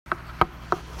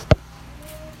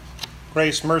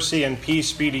Grace, mercy, and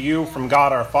peace be to you from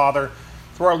God our Father,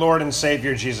 through our Lord and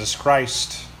Savior Jesus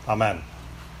Christ. Amen.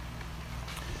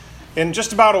 In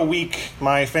just about a week,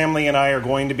 my family and I are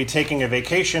going to be taking a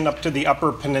vacation up to the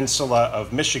Upper Peninsula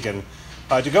of Michigan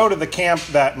to go to the camp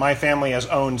that my family has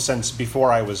owned since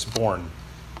before I was born.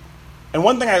 And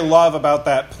one thing I love about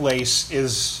that place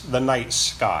is the night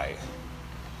sky.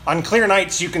 On clear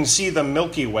nights, you can see the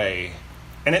Milky Way,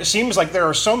 and it seems like there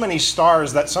are so many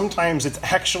stars that sometimes it's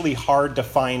actually hard to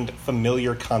find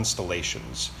familiar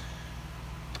constellations.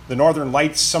 The northern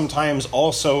lights sometimes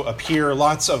also appear,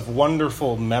 lots of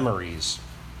wonderful memories.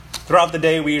 Throughout the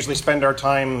day, we usually spend our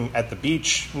time at the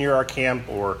beach near our camp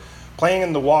or playing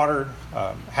in the water,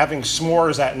 having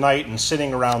s'mores at night and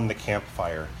sitting around the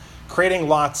campfire, creating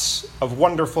lots of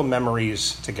wonderful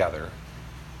memories together.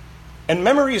 And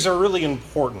memories are really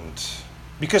important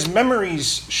because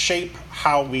memories shape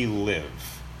how we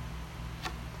live.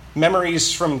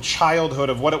 Memories from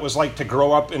childhood of what it was like to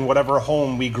grow up in whatever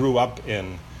home we grew up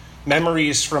in.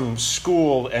 Memories from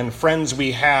school and friends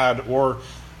we had or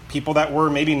people that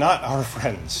were maybe not our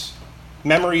friends.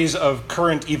 Memories of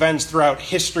current events throughout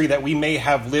history that we may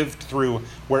have lived through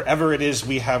wherever it is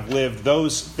we have lived.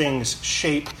 Those things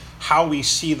shape how we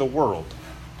see the world.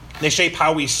 They shape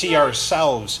how we see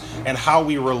ourselves and how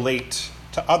we relate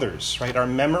to others, right? Our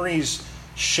memories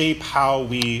shape how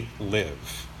we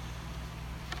live.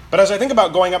 But as I think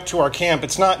about going up to our camp,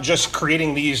 it's not just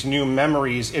creating these new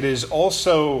memories. It is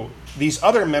also these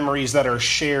other memories that are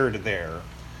shared there.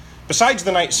 Besides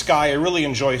the night sky, I really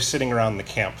enjoy sitting around the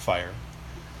campfire.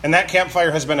 And that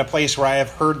campfire has been a place where I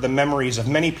have heard the memories of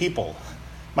many people.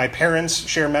 My parents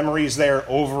share memories there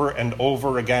over and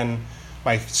over again.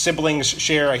 My siblings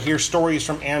share. I hear stories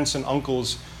from aunts and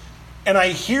uncles. And I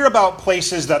hear about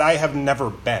places that I have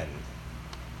never been.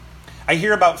 I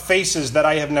hear about faces that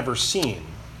I have never seen.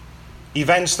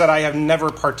 Events that I have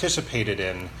never participated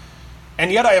in.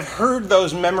 And yet I have heard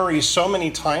those memories so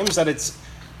many times that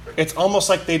it's almost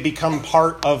like they become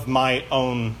part of my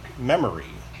own memory.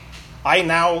 I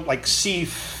now see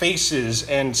faces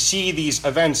and see these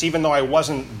events even though I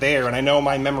wasn't there. And I know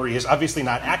my memory is obviously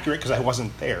not accurate because I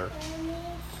wasn't there.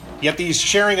 Yet these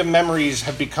sharing of memories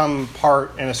have become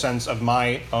part, in a sense, of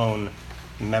my own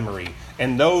memory.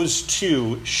 And those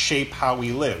two shape how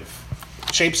we live.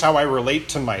 Shapes how I relate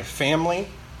to my family,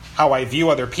 how I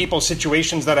view other people,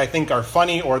 situations that I think are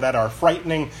funny or that are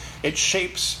frightening. It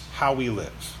shapes how we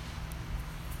live.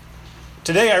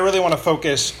 Today, I really want to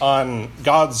focus on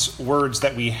God's words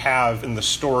that we have in the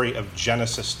story of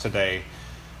Genesis today.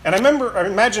 And I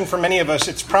imagine for many of us,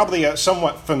 it's probably a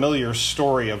somewhat familiar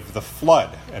story of the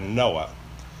flood and Noah.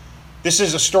 This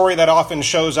is a story that often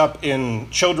shows up in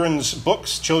children's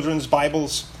books, children's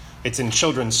Bibles. It's in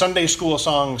children's Sunday school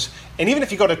songs. And even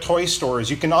if you go to toy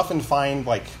stores, you can often find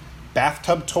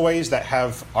bathtub toys that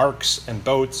have arks and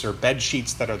boats or bed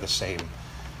sheets that are the same.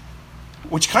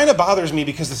 Which kind of bothers me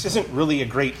because this isn't really a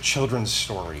great children's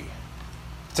story.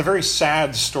 It's a very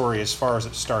sad story as far as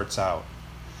it starts out.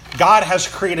 God has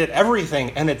created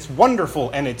everything, and it's wonderful,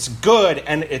 and it's good,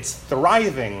 and it's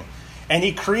thriving. And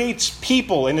he creates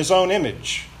people in his own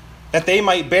image, that they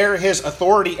might bear his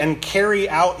authority and carry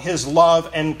out his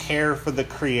love and care for the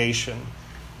creation.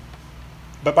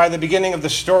 But by the beginning of the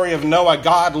story of Noah,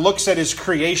 God looks at his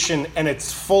creation, and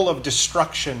it's full of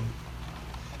destruction.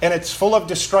 And it's full of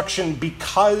destruction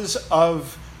because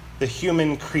of the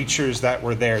human creatures that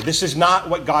were there. This is not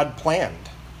what God planned.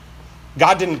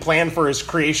 God didn't plan for his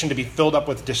creation to be filled up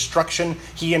with destruction.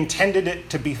 He intended it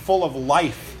to be full of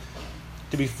life,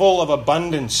 to be full of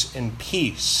abundance and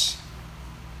peace.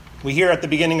 We hear at the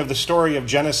beginning of the story of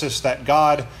Genesis that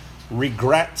God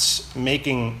regrets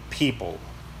making people,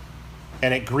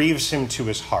 and it grieves him to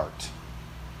his heart.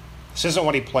 This isn't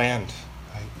what he planned.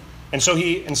 Right? And so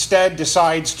he instead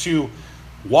decides to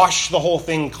wash the whole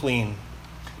thing clean,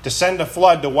 to send a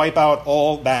flood to wipe out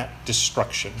all that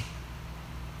destruction.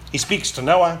 He speaks to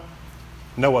Noah.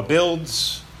 Noah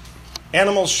builds.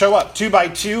 Animals show up 2 by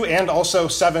 2 and also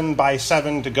 7 by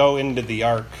 7 to go into the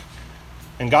ark.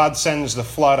 And God sends the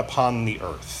flood upon the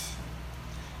earth.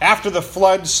 After the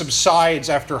flood subsides,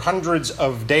 after hundreds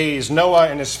of days, Noah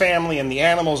and his family and the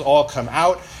animals all come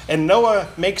out. And Noah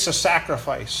makes a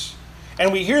sacrifice.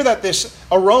 And we hear that this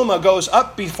aroma goes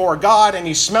up before God, and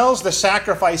he smells the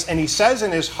sacrifice, and he says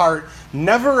in his heart,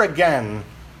 "Never again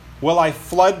will I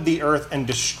flood the earth and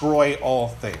destroy all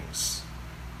things."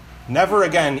 Never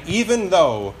again, even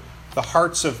though the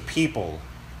hearts of people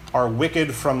are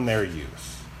wicked from their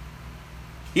youth.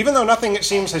 Even though nothing, it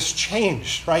seems, has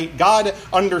changed, right? God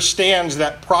understands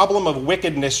that problem of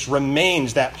wickedness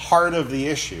remains that heart of the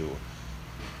issue.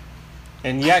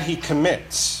 And yet he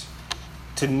commits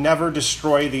to never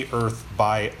destroy the earth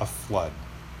by a flood.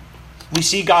 We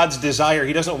see God's desire.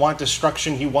 He doesn't want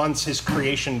destruction. He wants his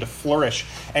creation to flourish.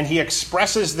 And he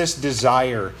expresses this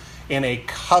desire in a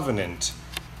covenant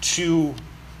to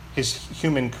his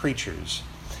human creatures.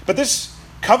 But this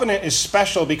covenant is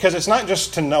special because it's not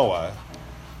just to Noah.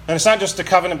 And it's not just a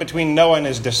covenant between Noah and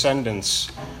his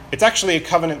descendants. It's actually a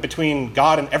covenant between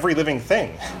God and every living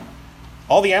thing.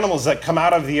 All the animals that come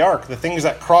out of the ark, the things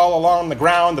that crawl along the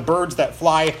ground, the birds that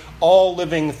fly, all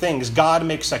living things. God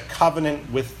makes a covenant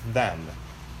with them.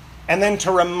 And then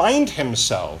to remind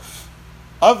himself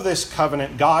of this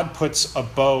covenant, God puts a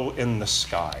bow in the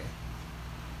sky.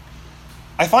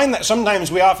 I find that sometimes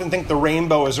we often think the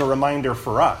rainbow is a reminder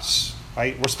for us,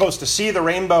 right? We're supposed to see the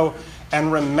rainbow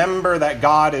and remember that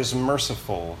God is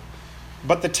merciful.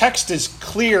 But the text is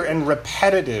clear and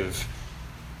repetitive.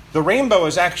 The rainbow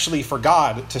is actually for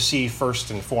God to see first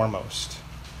and foremost.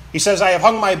 He says, I have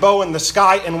hung my bow in the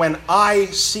sky, and when I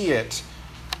see it,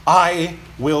 I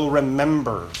will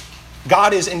remember.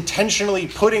 God is intentionally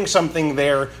putting something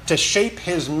there to shape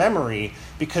his memory,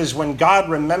 because when God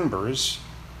remembers,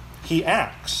 he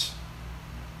acts.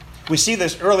 We see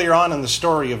this earlier on in the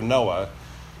story of Noah.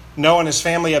 Noah and his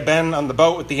family have been on the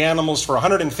boat with the animals for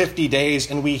 150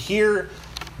 days, and we hear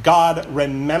God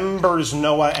remembers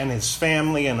Noah and his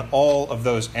family and all of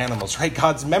those animals, right?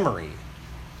 God's memory.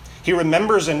 He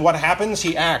remembers, and what happens?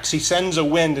 He acts. He sends a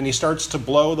wind, and he starts to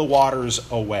blow the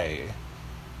waters away.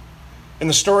 In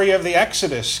the story of the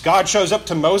Exodus, God shows up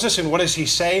to Moses, and what does he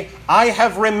say? I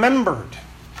have remembered.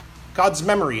 God's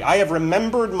memory. I have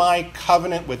remembered my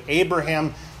covenant with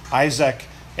Abraham, Isaac,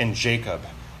 and Jacob,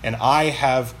 and I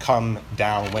have come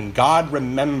down. When God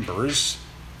remembers,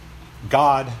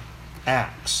 God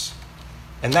acts.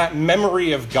 And that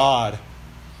memory of God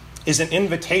is an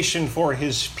invitation for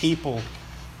his people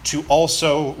to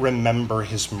also remember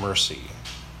his mercy.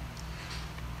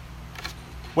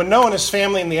 When Noah and his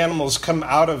family and the animals come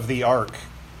out of the ark,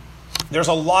 there's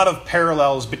a lot of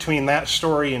parallels between that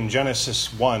story and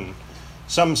Genesis 1.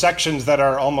 Some sections that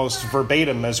are almost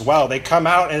verbatim as well. They come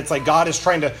out and it's like God is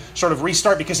trying to sort of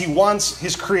restart because he wants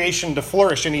his creation to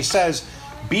flourish. And he says,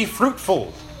 be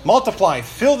fruitful, multiply,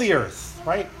 fill the earth,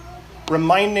 right?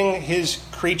 Reminding his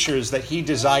creatures that he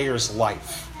desires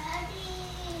life.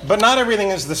 But not everything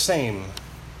is the same.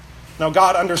 Now,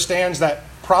 God understands that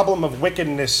problem of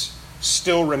wickedness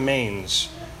still remains.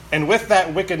 And with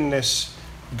that wickedness,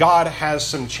 God has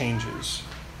some changes.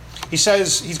 He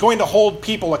says he's going to hold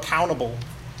people accountable.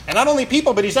 And not only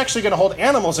people, but he's actually going to hold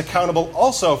animals accountable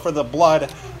also for the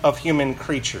blood of human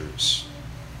creatures.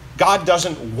 God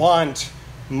doesn't want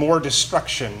more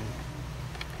destruction.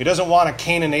 He doesn't want a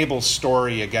Cain and Abel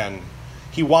story again.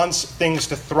 He wants things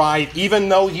to thrive. Even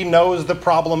though he knows the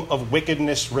problem of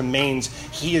wickedness remains,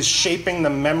 he is shaping the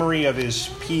memory of his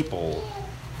people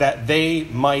that they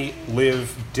might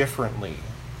live differently,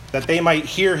 that they might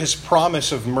hear his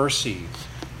promise of mercy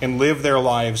and live their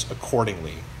lives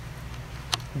accordingly.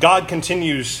 God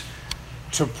continues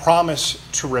to promise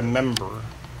to remember,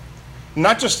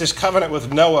 not just his covenant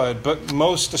with Noah, but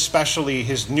most especially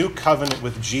his new covenant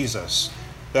with Jesus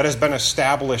that has been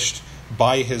established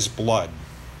by his blood.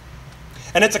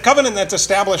 And it's a covenant that's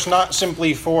established not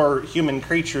simply for human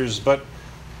creatures, but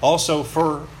also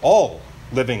for all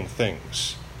living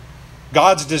things.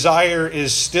 God's desire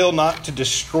is still not to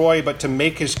destroy, but to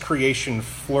make his creation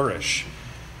flourish.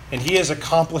 And he is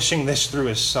accomplishing this through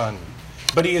his Son.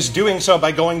 But he is doing so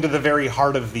by going to the very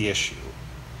heart of the issue.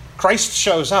 Christ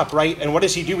shows up, right? And what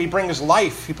does he do? He brings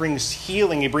life. He brings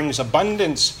healing. He brings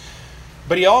abundance.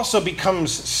 But he also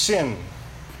becomes sin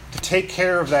to take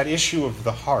care of that issue of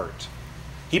the heart.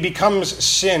 He becomes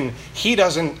sin. He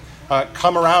doesn't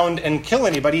come around and kill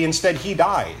anybody. Instead, he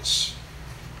dies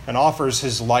and offers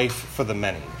his life for the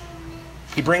many.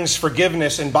 He brings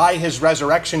forgiveness, and by his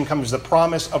resurrection comes the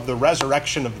promise of the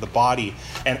resurrection of the body.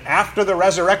 And after the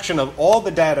resurrection of all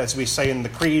the dead, as we say in the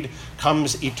Creed,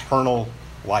 comes eternal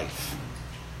life.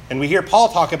 And we hear Paul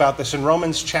talk about this in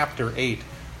Romans chapter 8,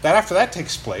 that after that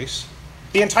takes place,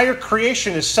 the entire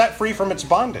creation is set free from its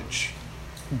bondage.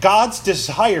 God's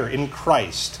desire in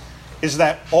Christ is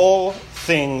that all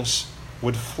things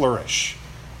would flourish.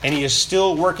 And he is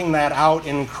still working that out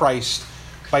in Christ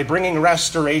by bringing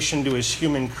restoration to his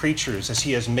human creatures as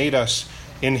he has made us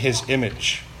in his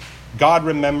image. God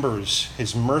remembers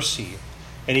his mercy,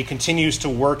 and he continues to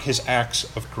work his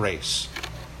acts of grace.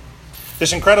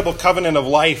 This incredible covenant of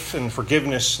life and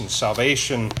forgiveness and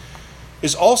salvation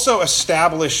is also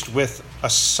established with a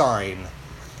sign.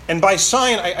 And by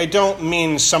sign, I don't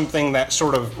mean something that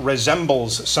sort of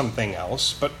resembles something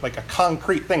else, but like a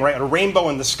concrete thing, right? A rainbow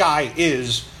in the sky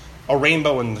is a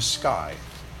rainbow in the sky.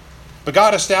 But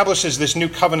God establishes this new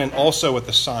covenant also with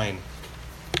the sign.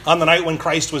 On the night when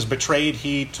Christ was betrayed,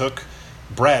 he took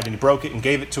bread and he broke it and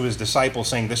gave it to his disciples,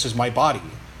 saying, "This is my body."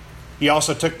 He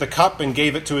also took the cup and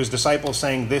gave it to his disciples,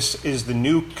 saying, "This is the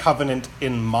new covenant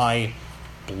in my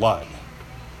blood."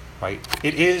 Right?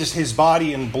 It is his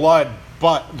body and blood,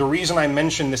 but the reason I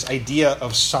mention this idea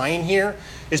of sign here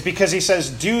is because he says,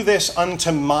 "Do this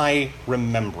unto my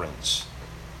remembrance."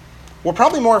 We're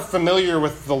probably more familiar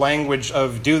with the language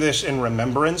of "do this in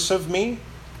remembrance of me,"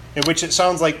 in which it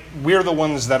sounds like we're the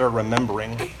ones that are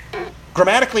remembering.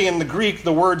 Grammatically, in the Greek,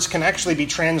 the words can actually be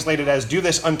translated as "do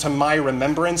this unto my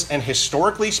remembrance," and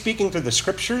historically speaking through the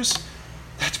scriptures,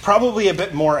 that's probably a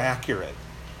bit more accurate.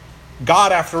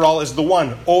 God, after all, is the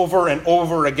one over and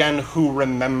over again who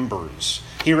remembers.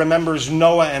 He remembers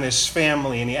Noah and his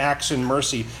family, and he acts in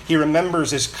mercy. He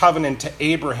remembers his covenant to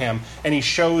Abraham, and he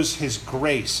shows his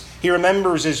grace. He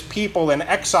remembers his people in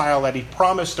exile that he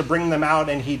promised to bring them out,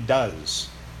 and he does.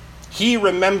 He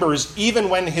remembers even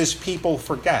when his people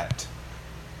forget.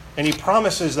 And he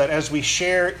promises that as we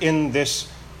share in this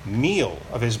meal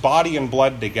of his body and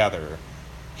blood together,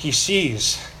 he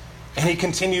sees and he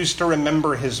continues to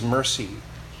remember his mercy.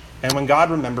 And when God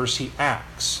remembers, he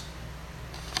acts.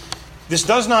 This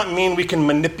does not mean we can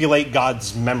manipulate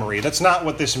God's memory. That's not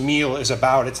what this meal is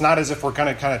about. It's not as if we're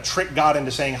going to kind of trick God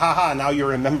into saying, "Ha, now you're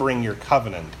remembering your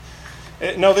covenant."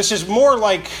 No, this is more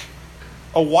like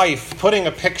a wife putting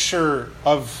a picture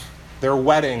of their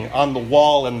wedding on the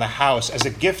wall in the house as a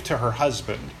gift to her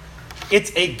husband.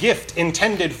 It's a gift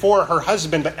intended for her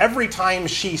husband, but every time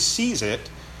she sees it,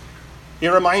 it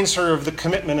reminds her of the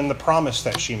commitment and the promise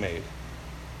that she made.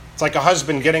 It's like a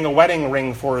husband getting a wedding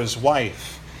ring for his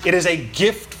wife. It is a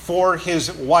gift for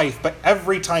his wife, but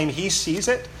every time he sees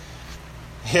it,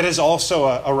 it is also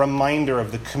a reminder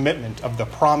of the commitment, of the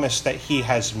promise that he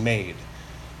has made.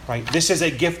 Right? This is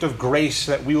a gift of grace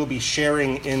that we will be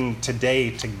sharing in today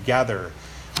together.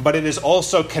 But it is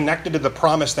also connected to the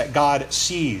promise that God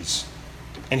sees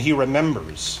and he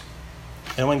remembers.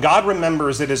 And when God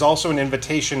remembers, it is also an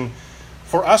invitation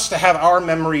for us to have our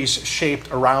memories shaped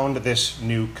around this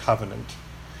new covenant.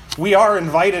 We are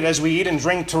invited as we eat and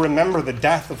drink to remember the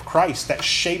death of Christ that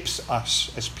shapes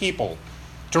us as people,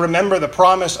 to remember the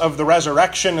promise of the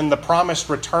resurrection and the promised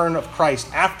return of Christ.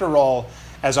 After all,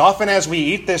 as often as we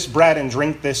eat this bread and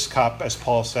drink this cup, as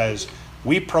Paul says,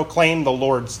 we proclaim the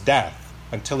Lord's death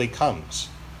until he comes.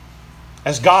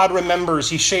 As God remembers,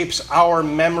 he shapes our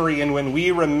memory, and when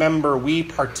we remember, we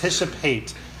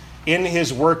participate in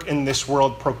his work in this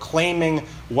world, proclaiming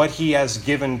what he has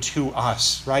given to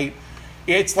us, right?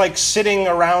 It's like sitting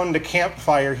around a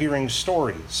campfire hearing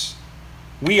stories.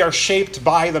 We are shaped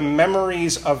by the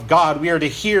memories of God. We are to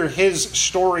hear his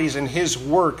stories and his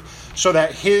work so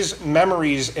that his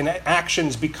memories and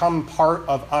actions become part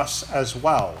of us as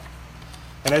well.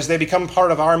 And as they become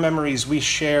part of our memories, we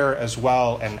share as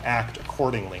well and act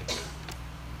accordingly.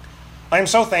 I am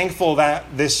so thankful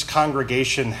that this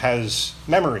congregation has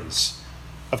memories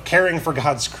of caring for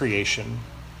God's creation.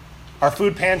 Our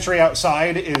food pantry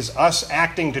outside is us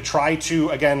acting to try to,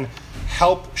 again,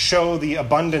 help show the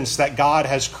abundance that God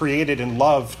has created in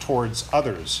love towards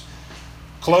others.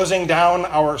 Closing down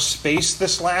our space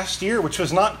this last year, which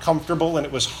was not comfortable and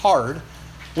it was hard,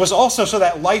 was also so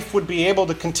that life would be able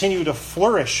to continue to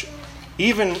flourish,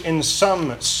 even in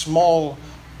some small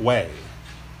way.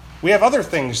 We have other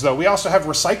things, though. We also have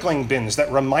recycling bins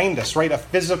that remind us, right? A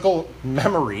physical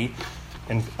memory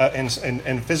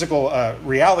and physical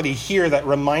reality here that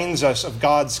reminds us of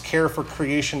God's care for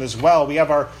creation as well. We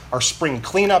have our spring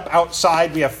cleanup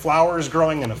outside. We have flowers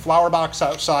growing in a flower box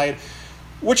outside,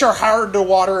 which are hard to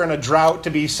water in a drought, to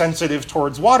be sensitive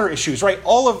towards water issues, right?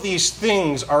 All of these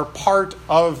things are part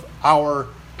of our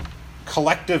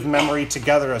collective memory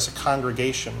together as a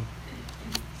congregation.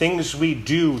 Things we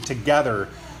do together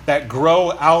that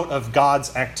grow out of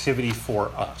God's activity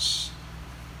for us.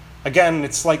 Again,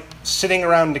 it's like sitting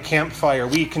around a campfire.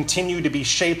 We continue to be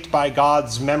shaped by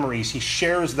God's memories. He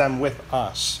shares them with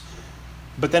us.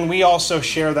 But then we also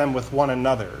share them with one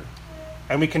another.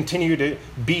 And we continue to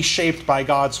be shaped by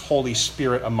God's Holy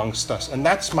Spirit amongst us. And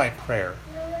that's my prayer.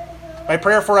 My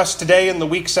prayer for us today and the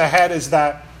weeks ahead is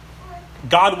that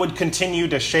God would continue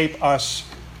to shape us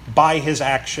by his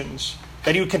actions.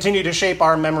 That he would continue to shape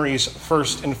our memories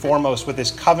first and foremost with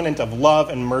his covenant of love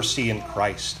and mercy in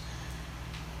Christ.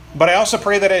 But I also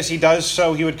pray that as he does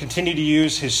so, he would continue to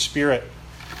use his Spirit,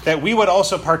 that we would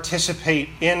also participate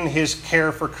in his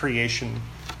care for creation,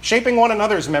 shaping one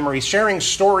another's memories, sharing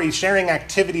stories, sharing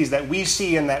activities that we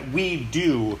see and that we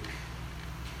do,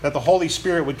 that the Holy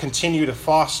Spirit would continue to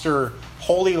foster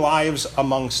holy lives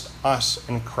amongst us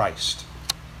in Christ.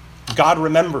 God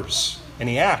remembers, and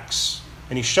he acts,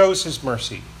 and he shows his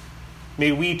mercy.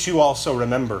 May we too also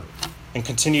remember and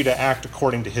continue to act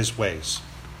according to his ways.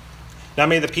 Now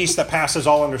may the peace that passes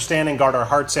all understanding guard our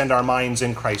hearts and our minds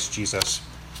in Christ Jesus.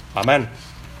 Amen.